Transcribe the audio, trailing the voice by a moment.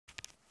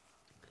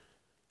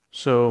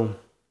So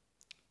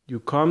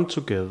you come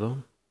together,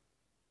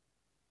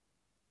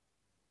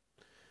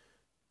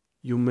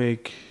 you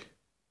make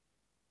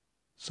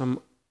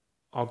some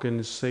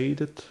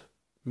organized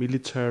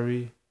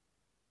military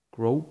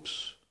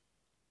groups,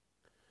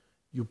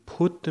 you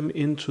put them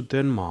into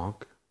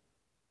Denmark,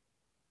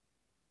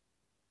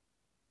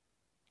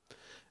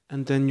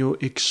 and then you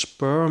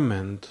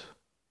experiment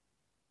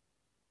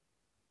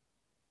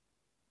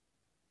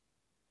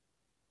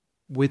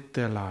with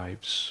their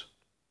lives,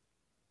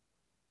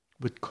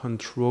 with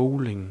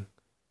controlling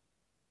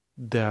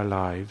their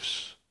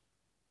lives.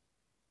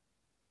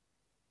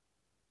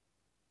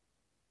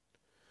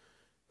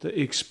 The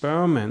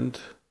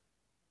experiment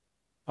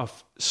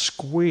of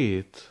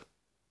Squid,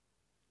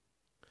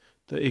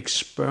 the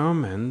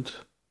experiment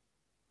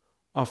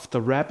of the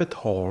rabbit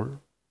hole,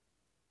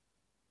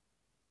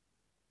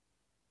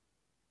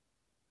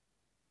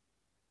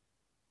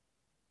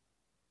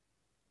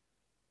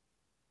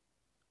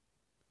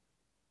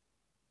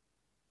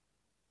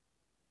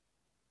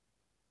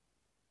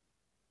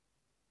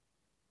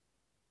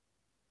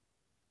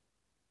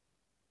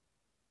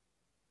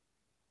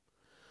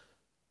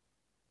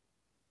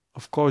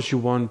 of course you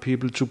want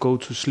people to go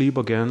to sleep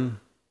again.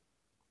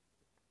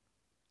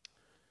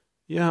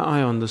 Yeah,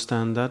 I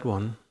understand that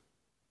one.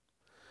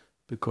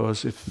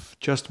 Because if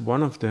just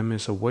one of them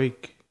is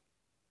awake,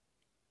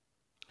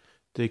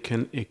 they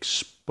can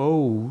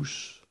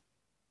expose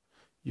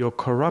your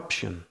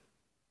corruption.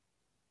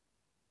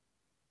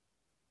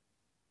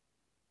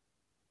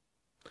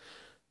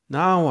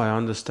 Now I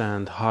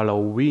understand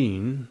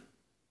Halloween,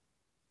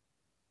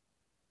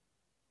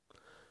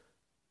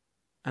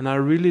 and I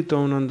really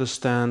don't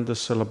understand the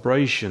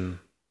celebration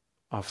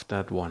of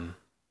that one.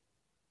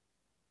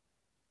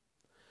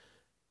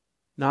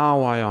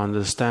 Now I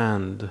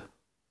understand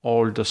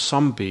all the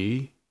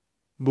zombie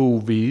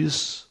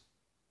movies,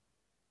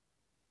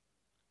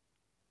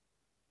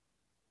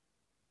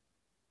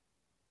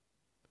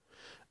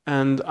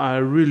 and I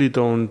really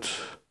don't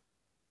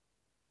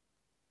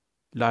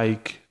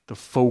like the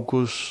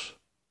focus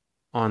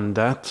on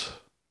that.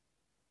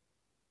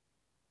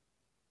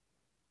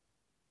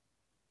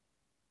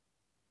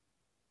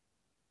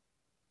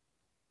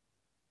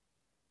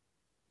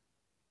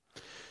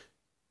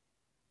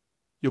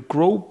 Your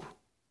group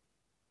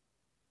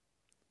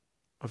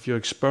of your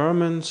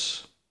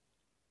experiments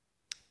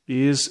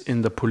is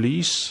in the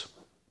police.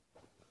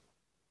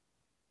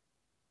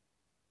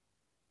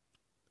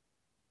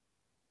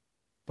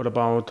 But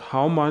about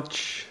how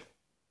much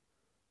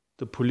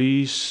the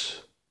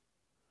police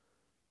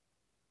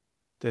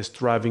that's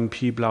driving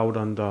people out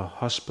on the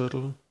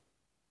hospital,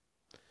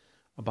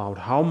 about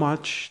how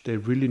much they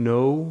really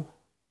know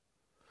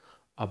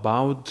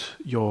about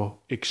your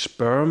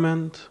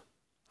experiment,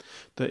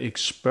 the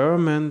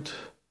experiment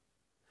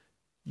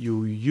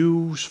you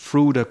use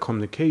through the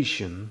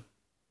communication.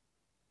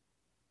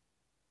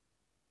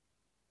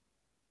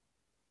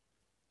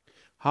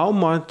 How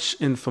much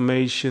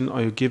information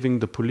are you giving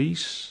the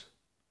police,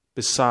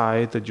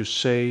 beside that you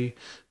say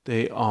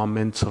they are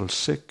mental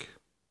sick?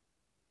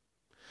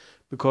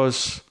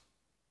 Because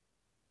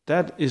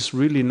that is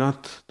really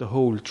not the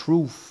whole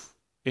truth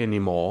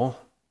anymore.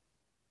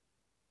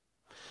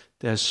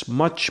 There's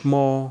much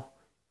more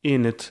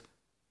in it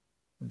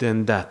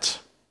than that.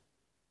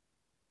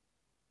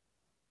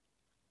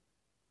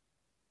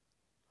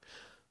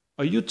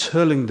 Are you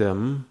telling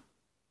them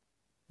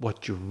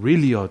what you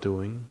really are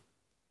doing?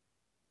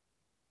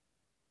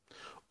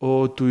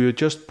 Or do you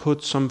just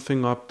put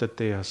something up that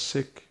they are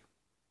sick?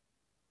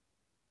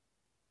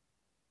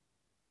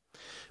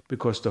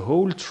 Because the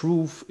whole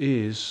truth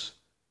is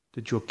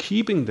that you're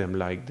keeping them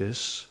like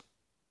this.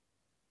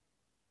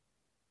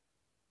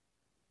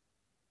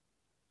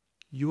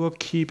 You are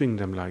keeping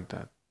them like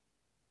that.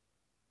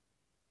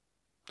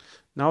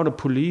 Now the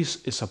police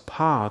is a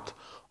part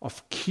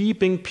of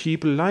keeping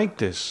people like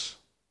this.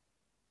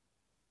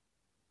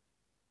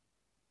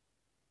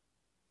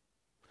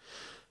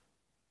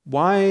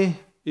 Why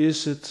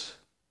is it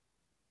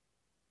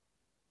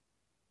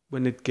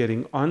when it's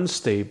getting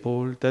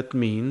unstable, that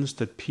means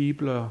that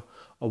people are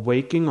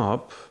waking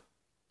up,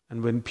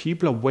 and when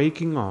people are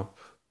waking up,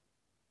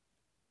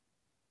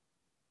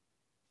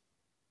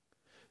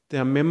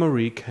 their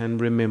memory can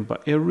remember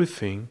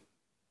everything.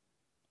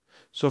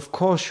 So of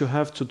course you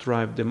have to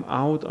drive them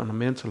out on a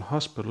mental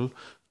hospital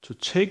to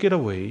take it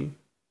away,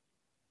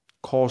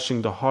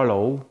 causing the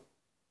hollow.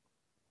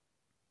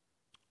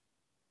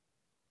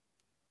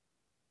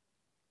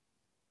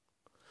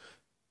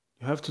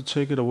 You have to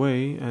take it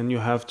away, and you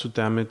have to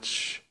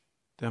damage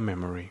their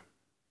memory.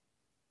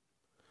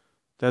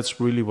 That's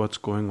really what's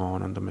going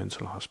on in the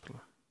mental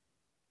hospital.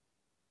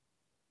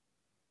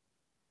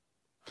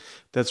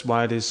 That's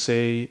why they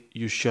say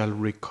you shall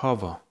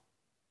recover.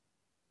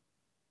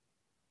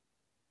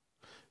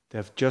 They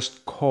have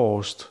just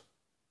caused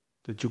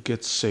that you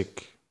get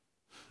sick.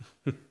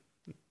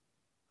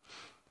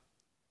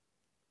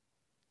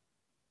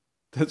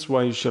 That's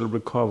why you shall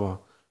recover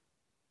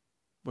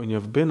when you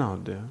have been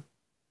out there.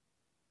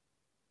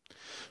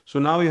 So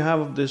now you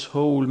have this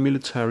whole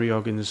military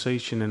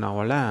organization in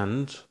our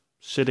land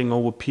sitting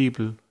over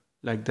people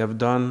like they've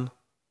done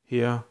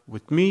here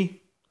with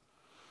me.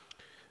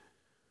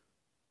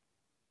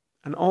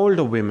 And all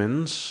the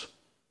women's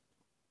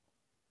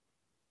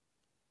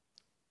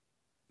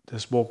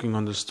that's walking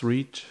on the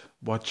street,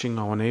 watching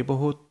our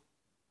neighborhood,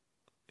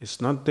 it's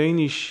not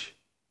Danish,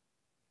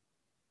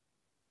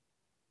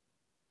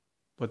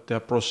 but the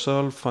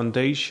Brussels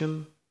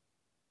Foundation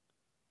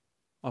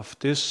of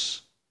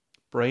this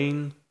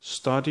brain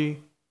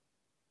study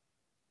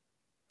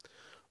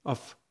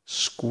of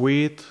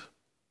squid,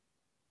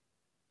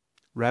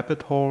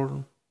 rabbit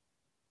hole,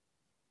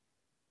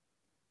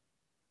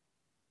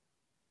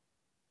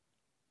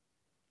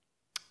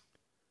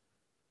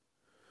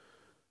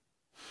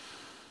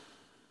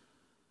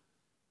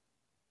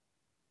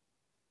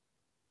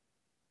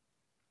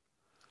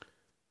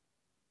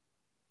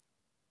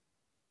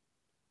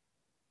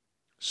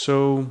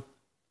 so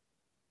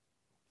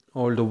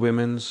all the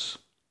women's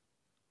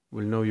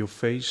will know your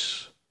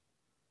face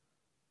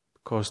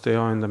because they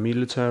are in the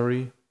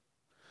military.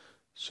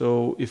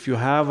 So if you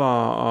have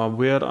a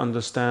weird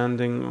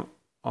understanding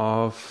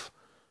of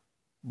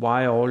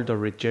why all the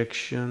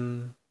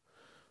rejection,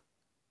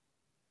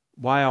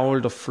 why all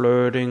the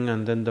flirting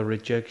and then the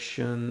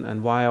rejection,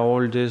 and why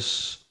all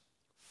this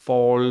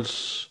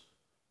false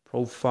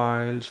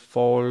profiles,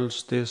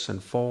 false this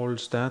and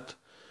false that,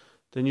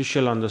 then you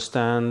shall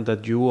understand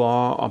that you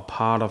are a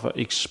part of an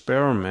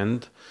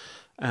experiment,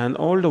 and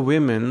all the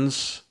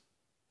women's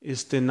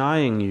is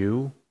denying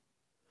you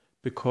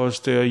because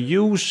they are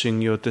using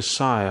your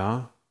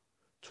desire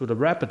to the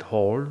rabbit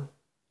hole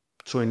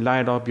to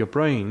enlight up your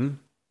brain.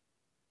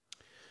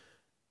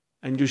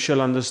 And you shall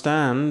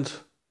understand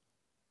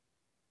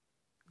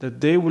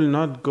that they will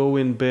not go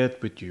in bed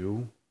with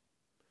you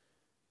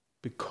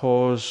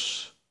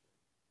because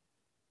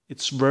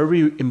it's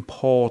very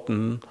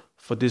important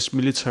for this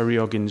military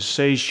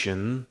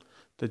organization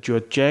that you are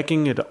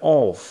jacking it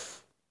off.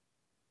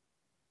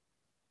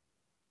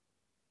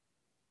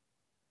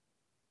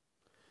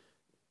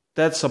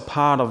 That's a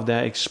part of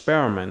their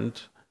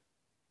experiment.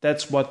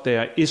 That's what they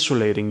are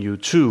isolating you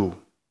to.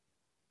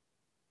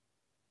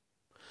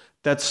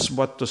 That's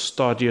what the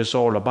study is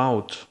all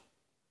about.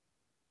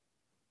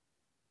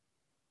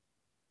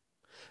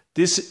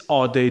 This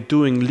are they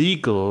doing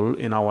legal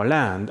in our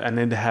land, and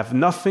it have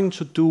nothing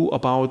to do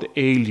about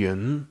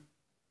alien.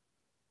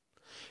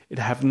 It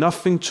have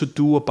nothing to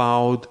do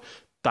about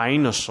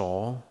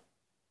dinosaur.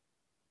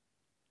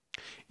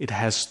 It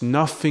has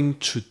nothing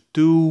to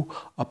do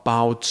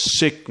about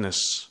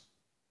sickness.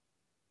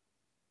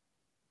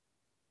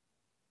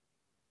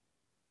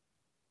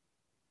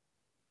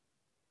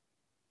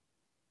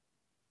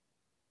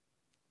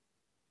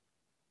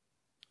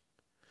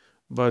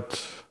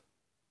 But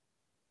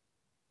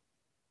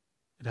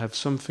it has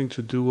something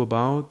to do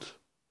about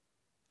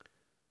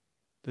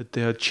that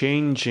they are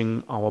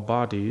changing our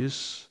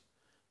bodies,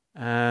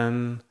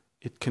 and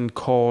it can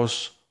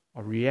cause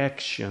a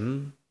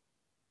reaction.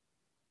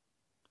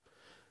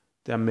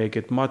 They make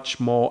it much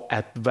more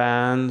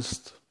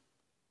advanced,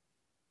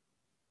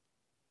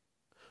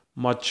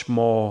 much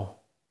more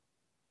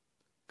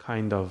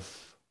kind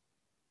of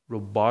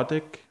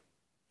robotic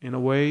in a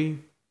way.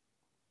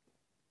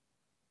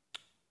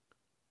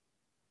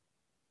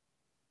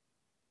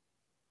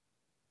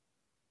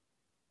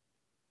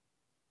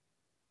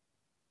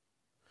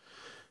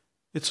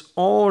 It's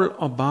all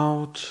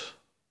about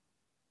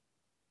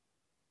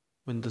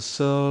when the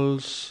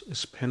cells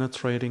is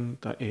penetrating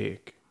the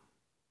egg.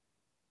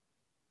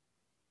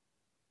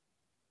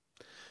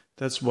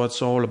 That's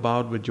what's all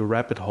about with your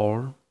rabbit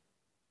hole.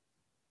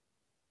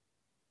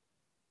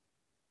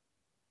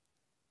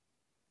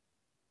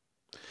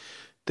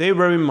 They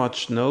very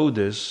much know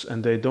this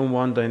and they don't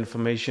want the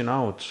information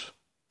out.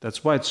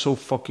 That's why it's so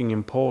fucking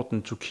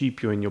important to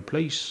keep you in your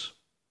place.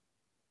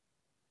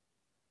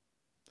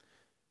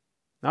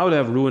 Now they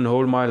have ruined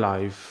all my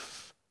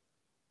life,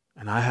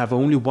 and I have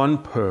only one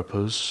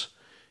purpose,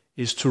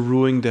 is to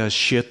ruin their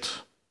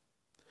shit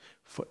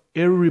for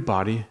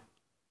everybody.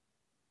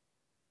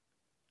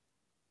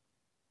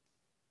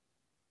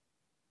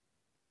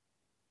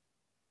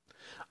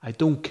 I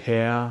don't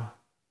care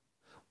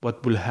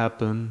what will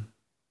happen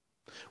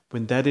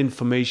when that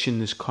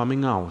information is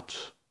coming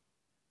out.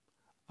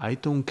 I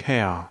don't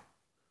care.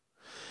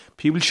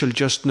 People shall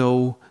just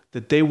know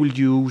that they will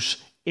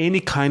use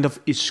any kind of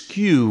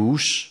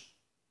excuse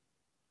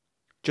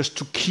just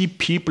to keep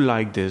people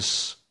like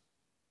this.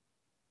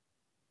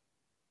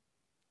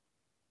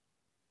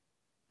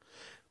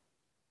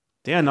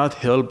 They are not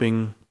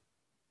helping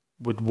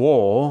with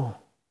war.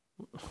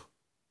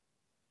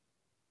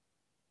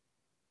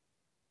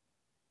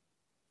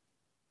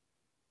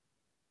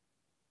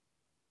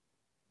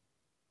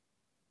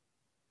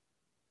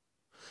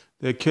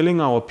 They're killing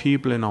our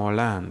people in our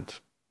land.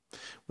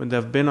 When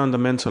they've been on the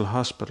mental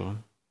hospital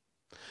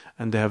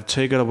and they have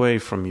taken away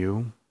from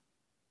you,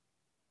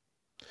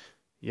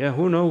 yeah,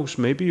 who knows,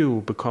 maybe you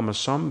become a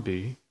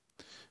zombie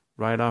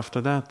right after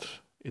that.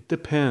 It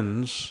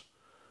depends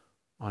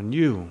on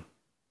you.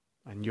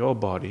 and your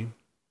body.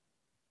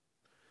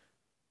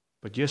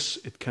 But yes,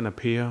 it can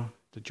appear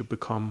that you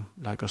become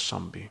like a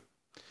zombie.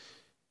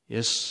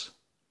 Yes,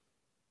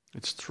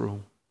 it's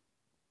true.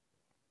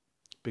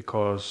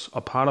 Because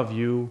a part of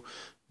you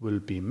will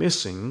be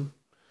missing,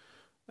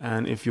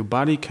 and if your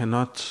body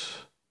cannot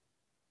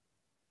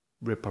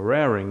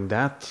repairing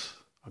that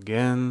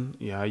again,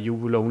 you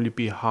will only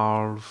be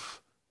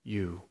half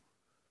you.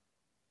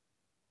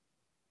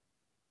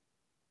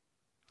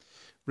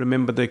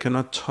 Remember, they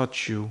cannot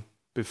touch you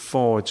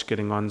before it's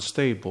getting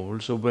unstable.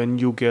 So when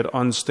you get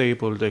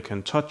unstable, they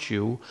can touch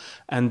you,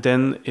 and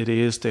then it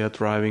is they are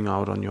driving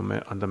out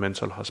on the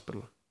mental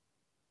hospital.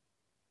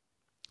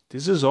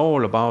 This is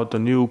all about the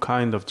new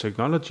kind of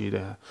technology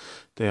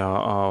they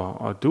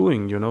are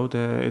doing.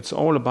 It's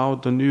all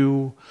about the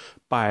new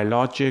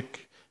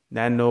biologic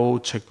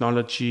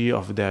nanotechnology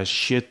of their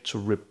shit to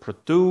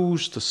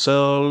reproduce the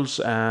cells,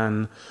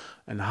 and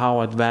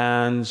how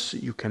advanced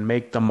you can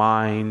make the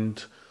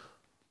mind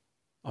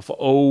of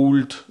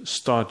old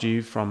study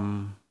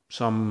from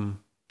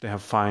some they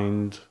have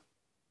found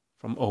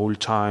from old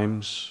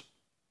times.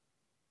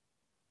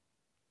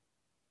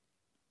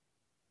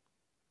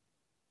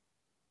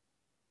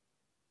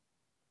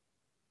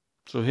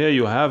 So here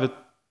you have it.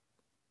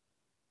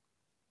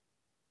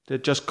 They're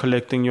just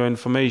collecting your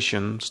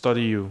information,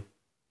 study you.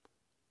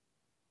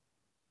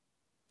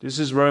 This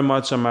is very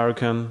much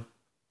American,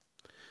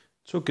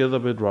 together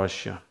with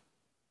Russia.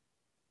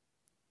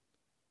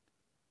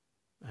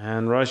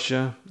 And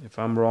Russia, if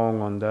I'm wrong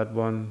on that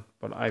one,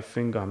 but I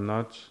think I'm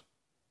not,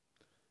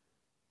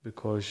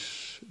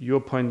 because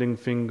you're pointing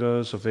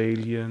fingers of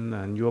alien,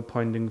 and you're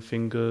pointing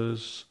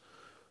fingers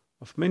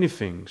of many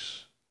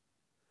things.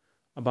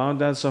 About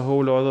that's a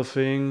whole other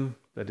thing,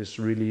 that it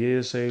really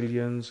is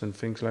aliens and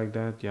things like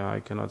that. I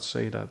cannot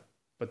say that.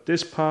 But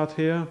this part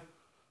here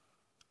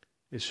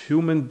is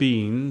human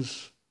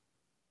beings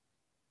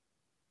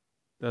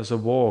there's a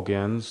war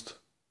against,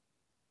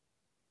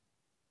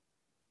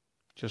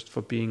 just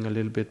for being a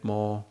little bit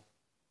more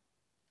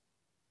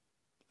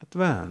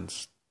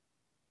advanced.